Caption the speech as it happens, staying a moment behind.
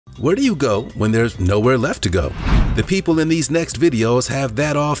Where do you go when there's nowhere left to go? The people in these next videos have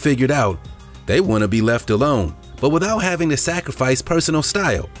that all figured out. They want to be left alone, but without having to sacrifice personal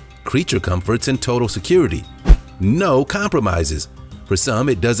style, creature comforts, and total security. No compromises. For some,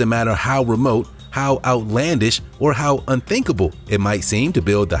 it doesn't matter how remote, how outlandish, or how unthinkable it might seem to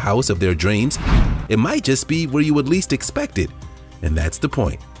build the house of their dreams. It might just be where you would least expect it. And that's the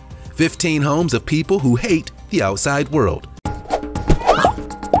point. 15 homes of people who hate the outside world.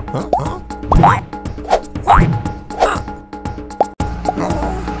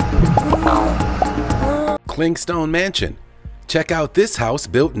 Clingstone Mansion. Check out this house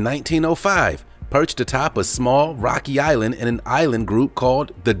built in 1905, perched atop a small, rocky island in an island group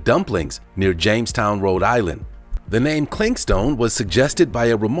called the Dumplings near Jamestown, Rhode Island. The name Clingstone was suggested by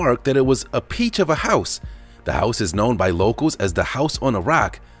a remark that it was a peach of a house. The house is known by locals as the House on a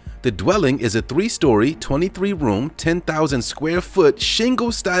Rock. The dwelling is a 3-story, 23-room, 10,000 square foot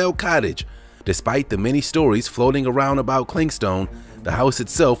shingle-style cottage. Despite the many stories floating around about Clingstone, the house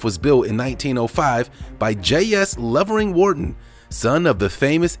itself was built in 1905 by J.S. Lovering Wharton, son of the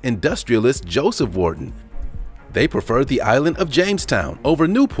famous industrialist Joseph Wharton. They preferred the island of Jamestown over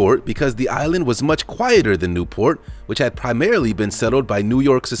Newport because the island was much quieter than Newport, which had primarily been settled by New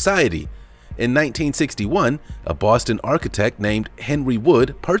York society. In 1961, a Boston architect named Henry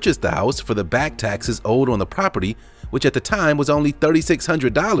Wood purchased the house for the back taxes owed on the property, which at the time was only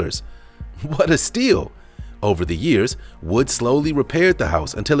 $3,600. What a steal! Over the years, Wood slowly repaired the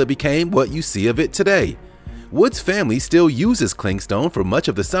house until it became what you see of it today. Wood's family still uses Clingstone for much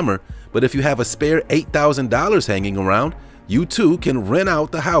of the summer, but if you have a spare $8,000 hanging around, you too can rent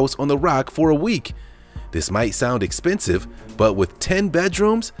out the house on the rock for a week. This might sound expensive, but with 10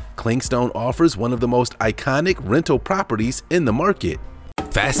 bedrooms, Clingstone offers one of the most iconic rental properties in the market.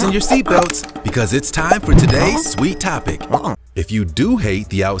 Fasten your seatbelts because it's time for today's sweet topic. If you do hate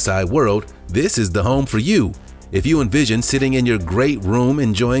the outside world, this is the home for you. If you envision sitting in your great room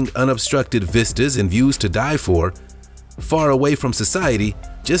enjoying unobstructed vistas and views to die for, far away from society,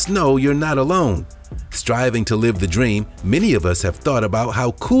 just know you're not alone. Striving to live the dream, many of us have thought about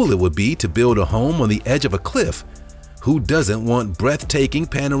how cool it would be to build a home on the edge of a cliff. Who doesn't want breathtaking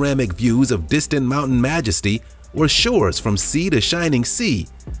panoramic views of distant mountain majesty or shores from sea to shining sea?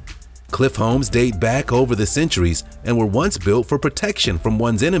 Cliff homes date back over the centuries and were once built for protection from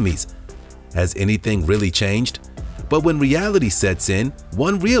one's enemies. Has anything really changed? But when reality sets in,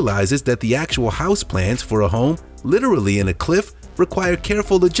 one realizes that the actual house plans for a home literally in a cliff require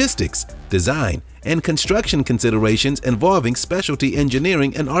careful logistics, design, and construction considerations involving specialty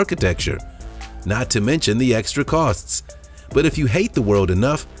engineering and architecture, not to mention the extra costs. But if you hate the world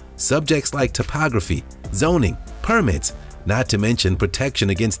enough, subjects like topography, zoning, permits, not to mention protection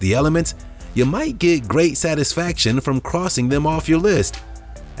against the elements, you might get great satisfaction from crossing them off your list.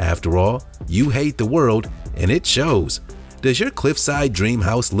 After all, you hate the world, and it shows. Does your cliffside dream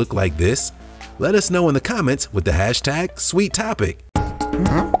house look like this? Let us know in the comments with the hashtag #SweetTopic.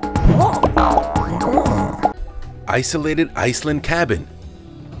 Isolated Iceland Cabin.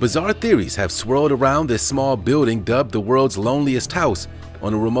 Bizarre theories have swirled around this small building dubbed the world's loneliest house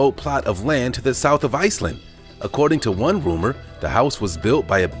on a remote plot of land to the south of Iceland. According to one rumor, the house was built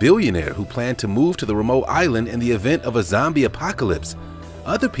by a billionaire who planned to move to the remote island in the event of a zombie apocalypse.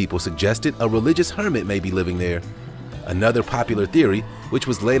 Other people suggested a religious hermit may be living there. Another popular theory, which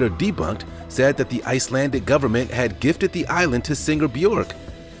was later debunked, said that the Icelandic government had gifted the island to singer Björk.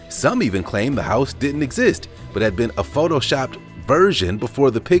 Some even claimed the house didn't exist, but had been a photoshopped version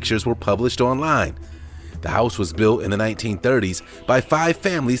before the pictures were published online. The house was built in the 1930s by 5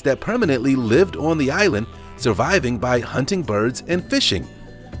 families that permanently lived on the island, surviving by hunting birds and fishing.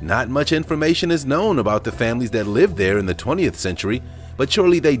 Not much information is known about the families that lived there in the 20th century, but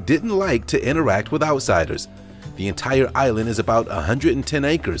surely they didn't like to interact with outsiders. The entire island is about 110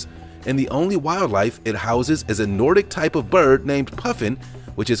 acres, and the only wildlife it houses is a Nordic type of bird named puffin,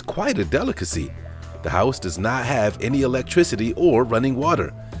 which is quite a delicacy. The house does not have any electricity or running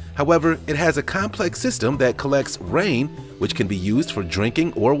water. However, it has a complex system that collects rain, which can be used for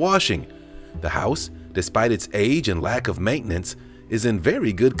drinking or washing. The house, despite its age and lack of maintenance, is in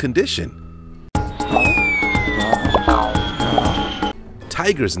very good condition.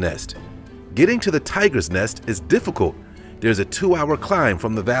 Tiger's Nest. Getting to the Tiger's Nest is difficult. There's a 2-hour climb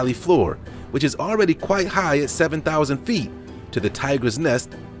from the valley floor, which is already quite high at 7,000 feet, to the Tiger's Nest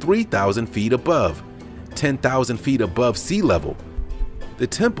 3,000 feet above, 10,000 feet above sea level. The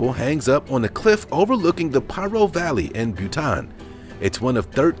temple hangs up on a cliff overlooking the Paro Valley in Bhutan. It's one of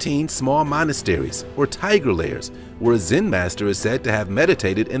 13 small monasteries, or tiger lairs, where a Zen master is said to have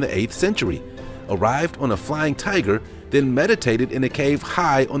meditated in the 8th century. Arrived on a flying tiger, then meditated in a cave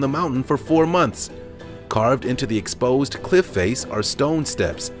high on the mountain for 4 months. Carved into the exposed cliff face are stone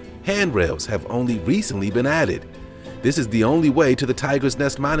steps. Handrails have only recently been added. This is the only way to the Tiger's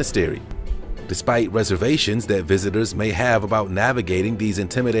Nest Monastery. Despite reservations that visitors may have about navigating these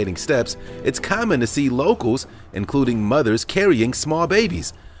intimidating steps, it's common to see locals, including mothers carrying small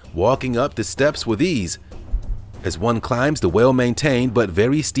babies, walking up the steps with ease. As one climbs the well-maintained but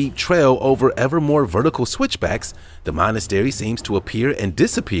very steep trail over ever more vertical switchbacks, the monastery seems to appear and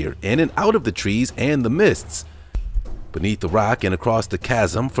disappear in and out of the trees and the mists. Beneath the rock and across the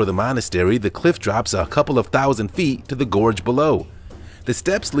chasm for the monastery, the cliff drops a couple of thousand feet to the gorge below. The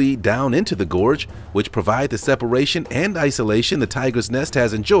steps lead down into the gorge, which provide the separation and isolation the Tiger's Nest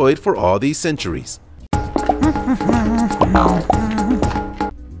has enjoyed for all these centuries.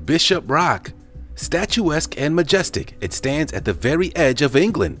 Bishop Rock. Statuesque and majestic, it stands at the very edge of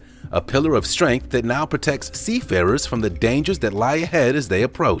England, a pillar of strength that now protects seafarers from the dangers that lie ahead as they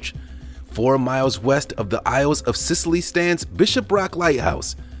approach. 4 miles west of the Isles of Sicily stands Bishop Rock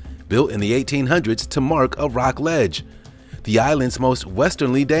Lighthouse, built in the 1800s to mark a rock ledge, the island's most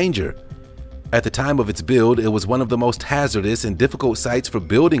westerly danger. At the time of its build, it was one of the most hazardous and difficult sites for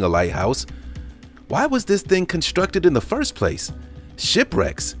building a lighthouse. Why was this thing constructed in the first place?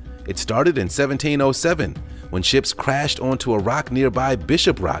 Shipwrecks. It started in 1707, when ships crashed onto a rock nearby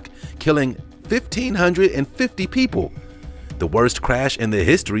Bishop Rock, killing 1,550 people, the worst crash in the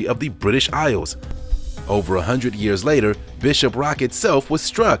history of the British Isles. Over 100 years later, Bishop Rock itself was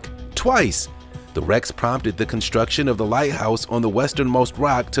struck, twice. The wrecks prompted the construction of the lighthouse on the westernmost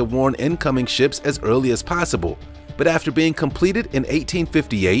rock to warn incoming ships as early as possible. But after being completed in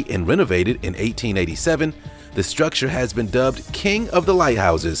 1858 and renovated in 1887, the structure has been dubbed King of the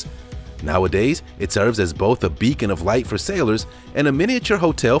Lighthouses. Nowadays, it serves as both a beacon of light for sailors and a miniature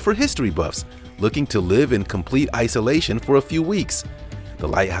hotel for history buffs looking to live in complete isolation for a few weeks. The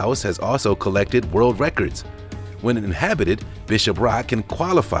lighthouse has also collected world records. When inhabited, Bishop Rock can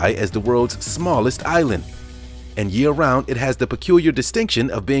qualify as the world's smallest island. And year-round, it has the peculiar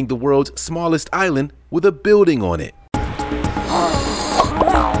distinction of being the world's smallest island with a building on it.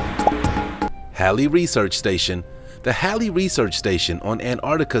 Halley Research Station. The Halley Research Station on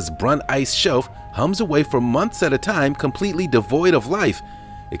Antarctica's Brunt Ice Shelf hums away for months at a time, completely devoid of life,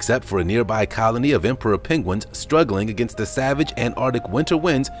 except for a nearby colony of emperor penguins struggling against the savage Antarctic winter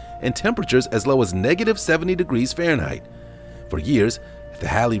winds and temperatures as low as -70 degrees Fahrenheit. For years, the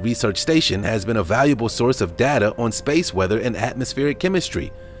Halley Research Station has been a valuable source of data on space weather and atmospheric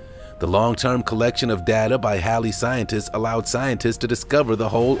chemistry. The long-term collection of data by Halley scientists allowed scientists to discover the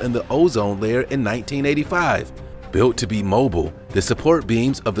hole in the ozone layer in 1985. Built to be mobile, the support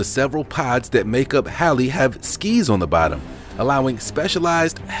beams of the several pods that make up Halley have skis on the bottom, allowing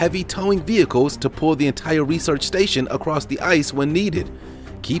specialized, heavy towing vehicles to pull the entire research station across the ice when needed,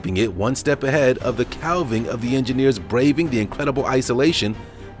 keeping it one step ahead of the calving of the engineers braving the incredible isolation,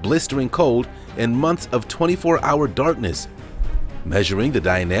 blistering cold, and months of 24-hour darkness. Measuring the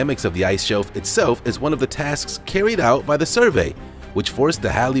dynamics of the ice shelf itself is one of the tasks carried out by the survey, which forced the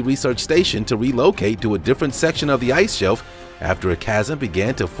Halley Research Station to relocate to a different section of the ice shelf after a chasm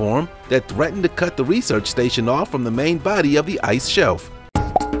began to form that threatened to cut the research station off from the main body of the ice shelf.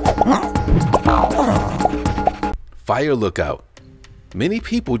 Fire Lookout. Many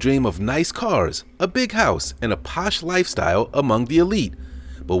people dream of nice cars, a big house, and a posh lifestyle among the elite.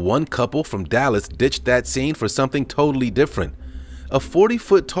 But one couple from Dallas ditched that scene for something totally different. A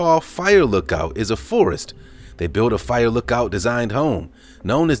 40-foot tall fire lookout is a forest. They built a fire lookout designed home,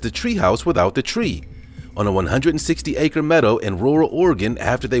 known as the treehouse without the tree, on a 160-acre meadow in rural Oregon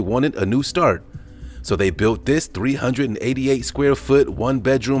after they wanted a new start. So they built this 388-square-foot,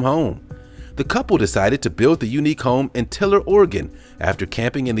 one-bedroom home. The couple decided to build the unique home in Tiller, Oregon, after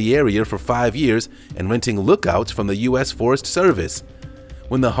camping in the area for 5 years and renting lookouts from the U.S. Forest Service.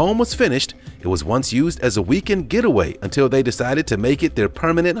 When the home was finished, it was once used as a weekend getaway until they decided to make it their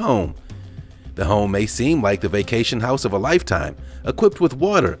permanent home. The home may seem like the vacation house of a lifetime, equipped with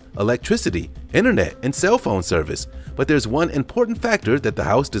water, electricity, internet, and cell phone service, but there's one important factor that the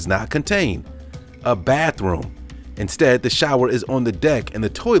house does not contain: a bathroom. Instead, the shower is on the deck and the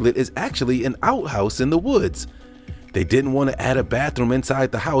toilet is actually an outhouse in the woods. They didn't want to add a bathroom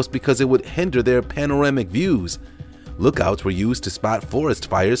inside the house because it would hinder their panoramic views. Lookouts were used to spot forest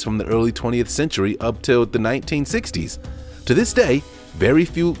fires from the early 20th century up till the 1960s. To this day, very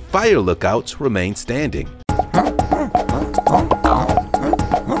few fire lookouts remain standing.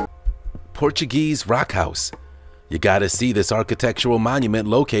 Portuguese Rock House. You gotta see this architectural monument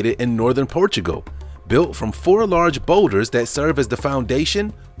located in northern Portugal, built from 4 large boulders that serve as the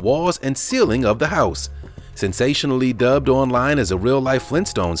foundation, walls, and ceiling of the house. Sensationally dubbed online as a real-life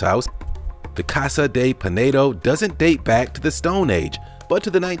Flintstones house, the Casa de Pinedo doesn't date back to the Stone Age, but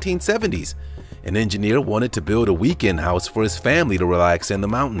to the 1970s. An engineer wanted to build a weekend house for his family to relax in the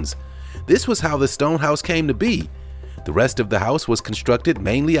mountains. This was how the stone house came to be. The rest of the house was constructed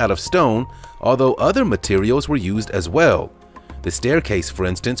mainly out of stone, although other materials were used as well. The staircase, for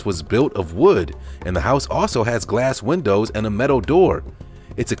instance, was built of wood, and the house also has glass windows and a metal door.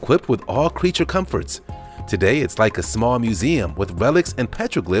 It's equipped with all creature comforts. Today, it's like a small museum with relics and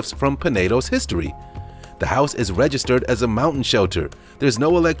petroglyphs from Pinedo's history. The house is registered as a mountain shelter. There's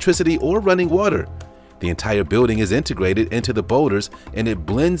no electricity or running water. The entire building is integrated into the boulders and it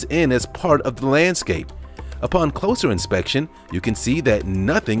blends in as part of the landscape. Upon closer inspection, you can see that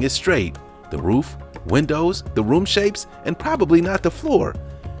nothing is straight. The roof, windows, the room shapes, and probably not the floor.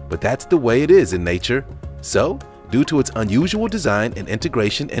 But that's the way it is in nature. So, due to its unusual design and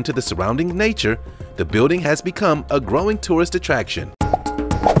integration into the surrounding nature, the building has become a growing tourist attraction.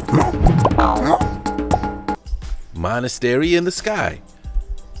 Monastery in the sky.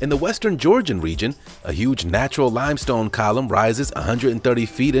 In the western Georgian region, a huge natural limestone column rises 130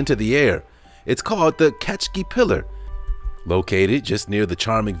 feet into the air. It's called the Kachki Pillar. Located just near the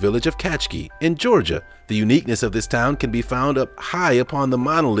charming village of Kachki in Georgia, the uniqueness of this town can be found up high upon the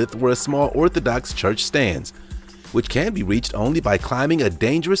monolith where a small Orthodox church stands, which can be reached only by climbing a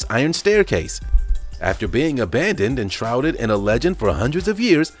dangerous iron staircase. After being abandoned and shrouded in a legend for hundreds of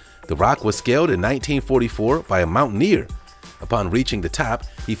years, the rock was scaled in 1944 by a mountaineer. Upon reaching the top,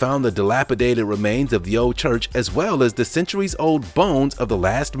 he found the dilapidated remains of the old church as well as the centuries-old bones of the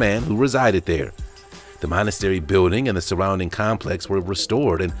last man who resided there. The monastery building and the surrounding complex were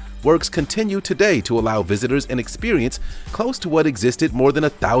restored, and works continue today to allow visitors an experience close to what existed more than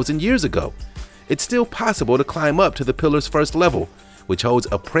 1,000 years ago. It's still possible to climb up to the pillar's first level, which holds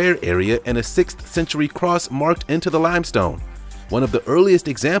a prayer area and a 6th century cross marked into the limestone, one of the earliest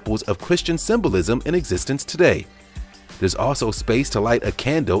examples of Christian symbolism in existence today. There's also space to light a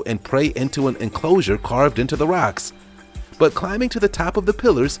candle and pray into an enclosure carved into the rocks. But climbing to the top of the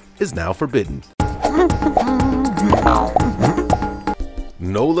pillars is now forbidden.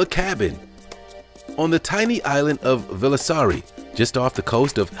 Nolla Cabin. On the tiny island of Vilasari, just off the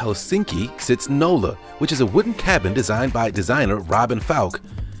coast of Helsinki, sits Nolla, which is a wooden cabin designed by designer Robin Falk.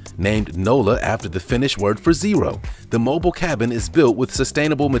 Named Nolla after the Finnish word for zero, the mobile cabin is built with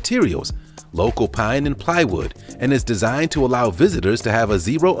sustainable materials, local pine and plywood, and is designed to allow visitors to have a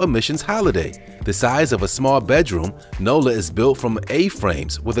zero-emissions holiday. The size of a small bedroom, Nolla is built from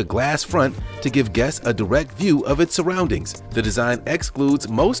A-frames with a glass front to give guests a direct view of its surroundings. The design excludes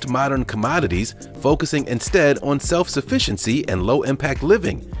most modern commodities, focusing instead on self-sufficiency and low-impact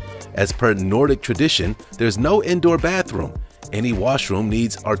living. As per Nordic tradition, there's no indoor bathroom. Any washroom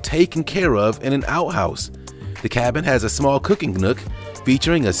needs are taken care of in an outhouse. The cabin has a small cooking nook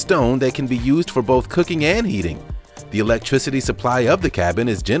featuring a stone that can be used for both cooking and heating. The electricity supply of the cabin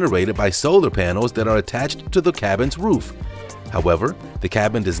is generated by solar panels that are attached to the cabin's roof. However, the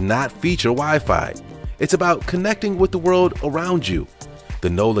cabin does not feature Wi-Fi. It's about connecting with the world around you. The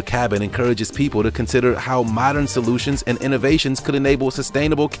Nolla Cabin encourages people to consider how modern solutions and innovations could enable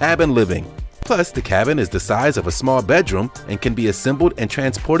sustainable cabin living. Plus, the cabin is the size of a small bedroom and can be assembled and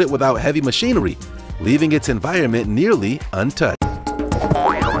transported without heavy machinery, leaving its environment nearly untouched.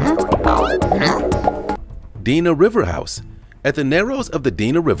 Dina River House. At the narrows of the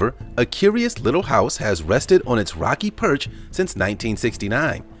Dina River, a curious little house has rested on its rocky perch since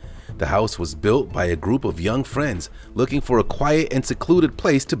 1969. The house was built by a group of young friends looking for a quiet and secluded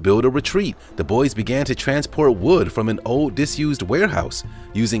place to build a retreat. The boys began to transport wood from an old disused warehouse,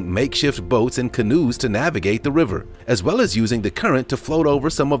 using makeshift boats and canoes to navigate the river, as well as using the current to float over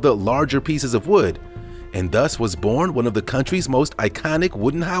some of the larger pieces of wood. And thus was born one of the country's most iconic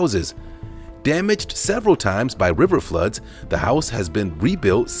wooden houses. Damaged several times by river floods, the house has been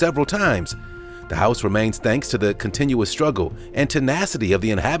rebuilt several times. The house remains thanks to the continuous struggle and tenacity of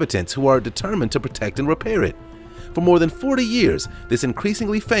the inhabitants who are determined to protect and repair it. For more than 40 years, this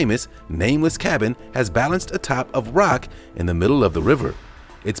increasingly famous, nameless cabin has balanced atop of rock in the middle of the river.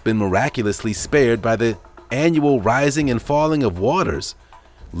 It's been miraculously spared by the annual rising and falling of waters.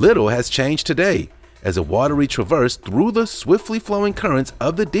 Little has changed today, as a watery traverse through the swiftly flowing currents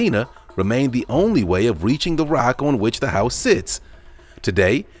of the Dina remained the only way of reaching the rock on which the house sits.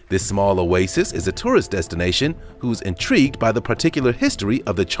 Today, this small oasis is a tourist destination who's intrigued by the particular history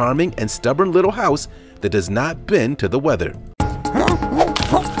of the charming and stubborn little house that does not bend to the weather.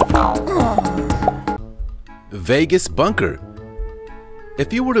 Vegas Bunker.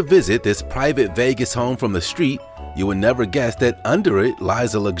 If you were to visit this private Vegas home from the street, you would never guess that under it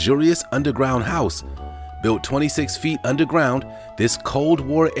lies a luxurious underground house. Built 26 feet underground, this Cold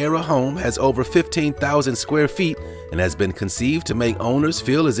War-era home has over 15,000 square feet and has been conceived to make owners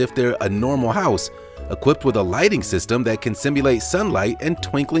feel as if they're a normal house, equipped with a lighting system that can simulate sunlight and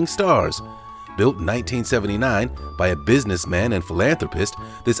twinkling stars. Built in 1979 by a businessman and philanthropist,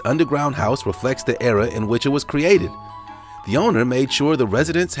 this underground house reflects the era in which it was created. The owner made sure the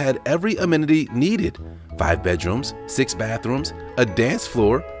residents had every amenity needed: 5 bedrooms, 6 bathrooms, a dance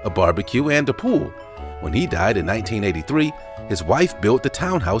floor, a barbecue, and a pool. When he died in 1983, his wife built the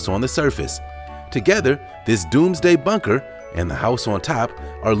townhouse on the surface. Together, this doomsday bunker and the house on top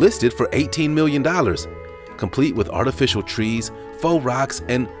are listed for $18 million, complete with artificial trees, faux rocks,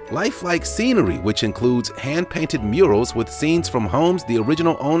 and lifelike scenery, which includes hand-painted murals with scenes from homes the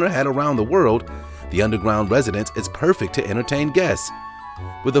original owner had around the world. The underground residence is perfect to entertain guests.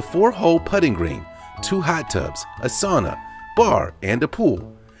 With a 4-hole putting green, 2 hot tubs, a sauna, bar, and a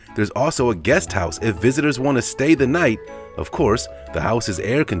pool. There's also a guest house if visitors want to stay the night. Of course, the house is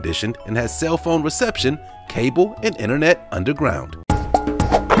air-conditioned and has cell phone reception, cable, and internet underground.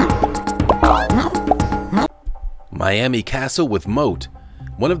 Miami Castle with Moat.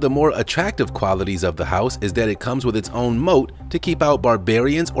 One of the more attractive qualities of the house is that it comes with its own moat to keep out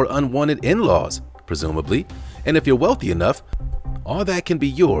barbarians or unwanted in-laws, presumably. And if you're wealthy enough, all that can be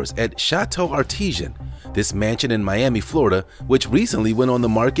yours at Chateau Artesian, this mansion in Miami, Florida, which recently went on the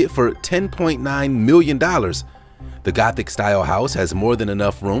market for $10.9 million. The Gothic-style house has more than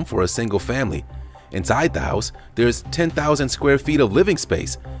enough room for a single family. Inside the house, there's 10,000 square feet of living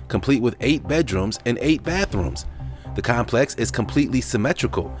space, complete with 8 bedrooms and 8 bathrooms. The complex is completely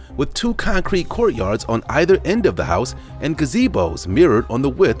symmetrical, with 2 concrete courtyards on either end of the house and gazebos mirrored on the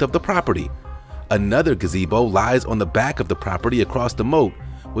width of the property. Another gazebo lies on the back of the property across the moat,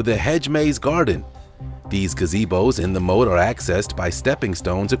 with a hedge maze garden. These gazebos in the moat are accessed by stepping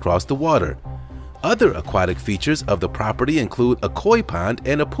stones across the water. Other aquatic features of the property include a koi pond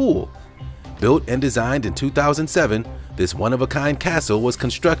and a pool. Built and designed in 2007, this one-of-a-kind castle was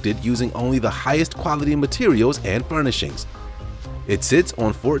constructed using only the highest quality materials and furnishings. It sits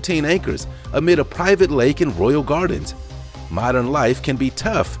on 14 acres amid a private lake and royal gardens. Modern life can be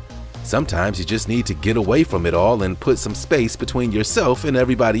tough. Sometimes you just need to get away from it all and put some space between yourself and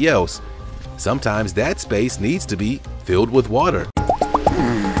everybody else. Sometimes that space needs to be filled with water.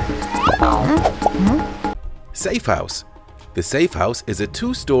 Safe House. The Safe House is a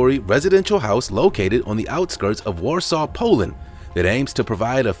 2-story residential house located on the outskirts of Warsaw, Poland, that aims to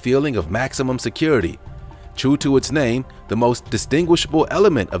provide a feeling of maximum security. True to its name, the most distinguishable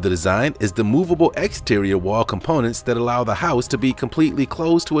element of the design is the movable exterior wall components that allow the house to be completely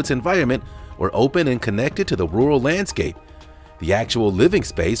closed to its environment or open and connected to the rural landscape. The actual living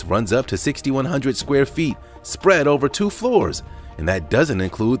space runs up to 6,100 square feet, spread over 2 floors, and that doesn't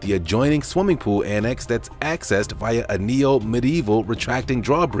include the adjoining swimming pool annex that's accessed via a neo-medieval retracting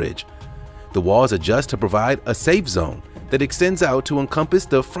drawbridge. The walls adjust to provide a safe zone that extends out to encompass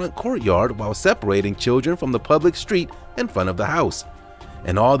the front courtyard while separating children from the public street in front of the house.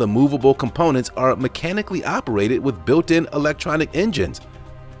 And all the movable components are mechanically operated with built-in electronic engines.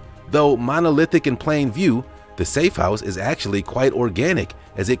 Though monolithic in plain view, the Safe House is actually quite organic,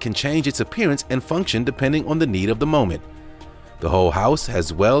 as it can change its appearance and function depending on the need of the moment. The whole house,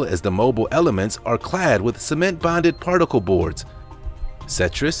 as well as the mobile elements, are clad with cement-bonded particle boards.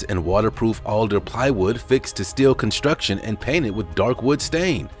 Cetrus and waterproof alder plywood fixed to steel construction and painted with dark wood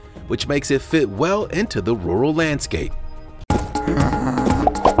stain, which makes it fit well into the rural landscape.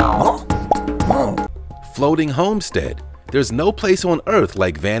 Floating homestead. There's no place on earth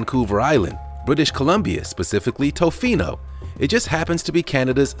like Vancouver Island, British Columbia, specifically Tofino. It just happens to be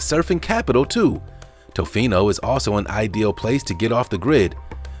Canada's surfing capital too. Tofino is also an ideal place to get off the grid.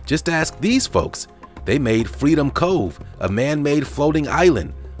 Just ask these folks. They made Freedom Cove, a man-made floating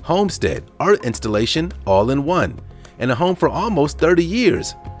island, homestead, art installation, all in one, and a home for almost 30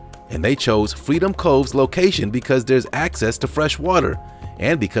 years. And they chose Freedom Cove's location because there's access to fresh water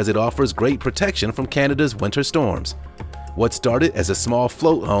and because it offers great protection from Canada's winter storms. What started as a small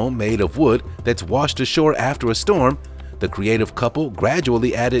float home made of wood that's washed ashore after a storm, the creative couple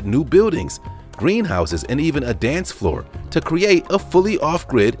gradually added new buildings, greenhouses, and even a dance floor to create a fully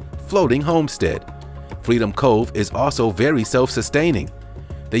off-grid floating homestead. Freedom Cove is also very self-sustaining.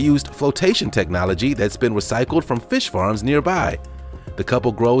 They used flotation technology that's been recycled from fish farms nearby. The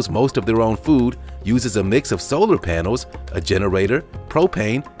couple grows most of their own food, uses a mix of solar panels, a generator,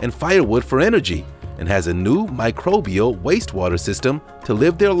 propane, and firewood for energy, and has a new microbial wastewater system to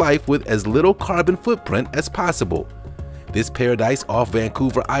live their life with as little carbon footprint as possible. This paradise off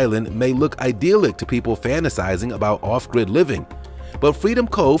Vancouver Island may look idyllic to people fantasizing about off-grid living, But Freedom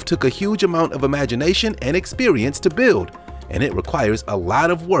Cove took a huge amount of imagination and experience to build, and it requires a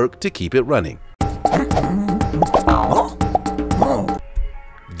lot of work to keep it running.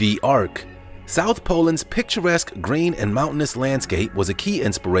 The Ark. South Poland's picturesque green and mountainous landscape was a key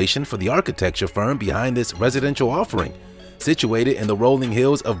inspiration for the architecture firm behind this residential offering, situated in the rolling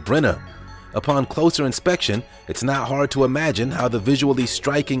hills of Brenna. Upon closer inspection, it's not hard to imagine how the visually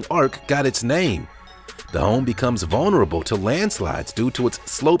striking Ark got its name. The home becomes vulnerable to landslides due to its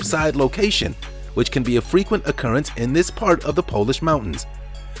slope-side location, which can be a frequent occurrence in this part of the Polish mountains.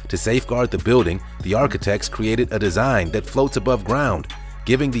 To safeguard the building, the architects created a design that floats above ground,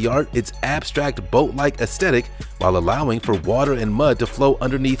 giving the art its abstract boat-like aesthetic while allowing for water and mud to flow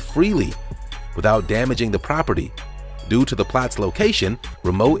underneath freely, without damaging the property. Due to the plot's location,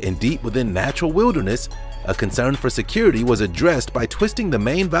 remote and deep within natural wilderness, a concern for security was addressed by twisting the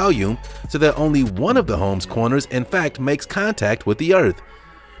main volume so that only one of the home's corners in fact makes contact with the earth.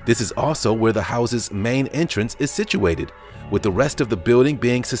 This is also where the house's main entrance is situated, with the rest of the building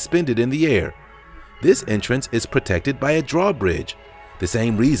being suspended in the air. This entrance is protected by a drawbridge. The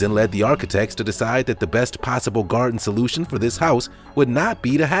same reason led the architects to decide that the best possible garden solution for this house would not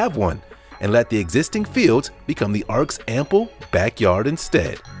be to have one, and let the existing fields become the Ark's ample backyard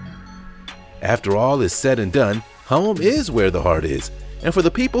instead. After all is said and done, home is where the heart is, and for the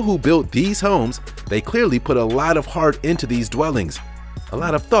people who built these homes, they clearly put a lot of heart into these dwellings. A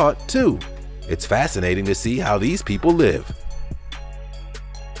lot of thought, too. It's fascinating to see how these people live.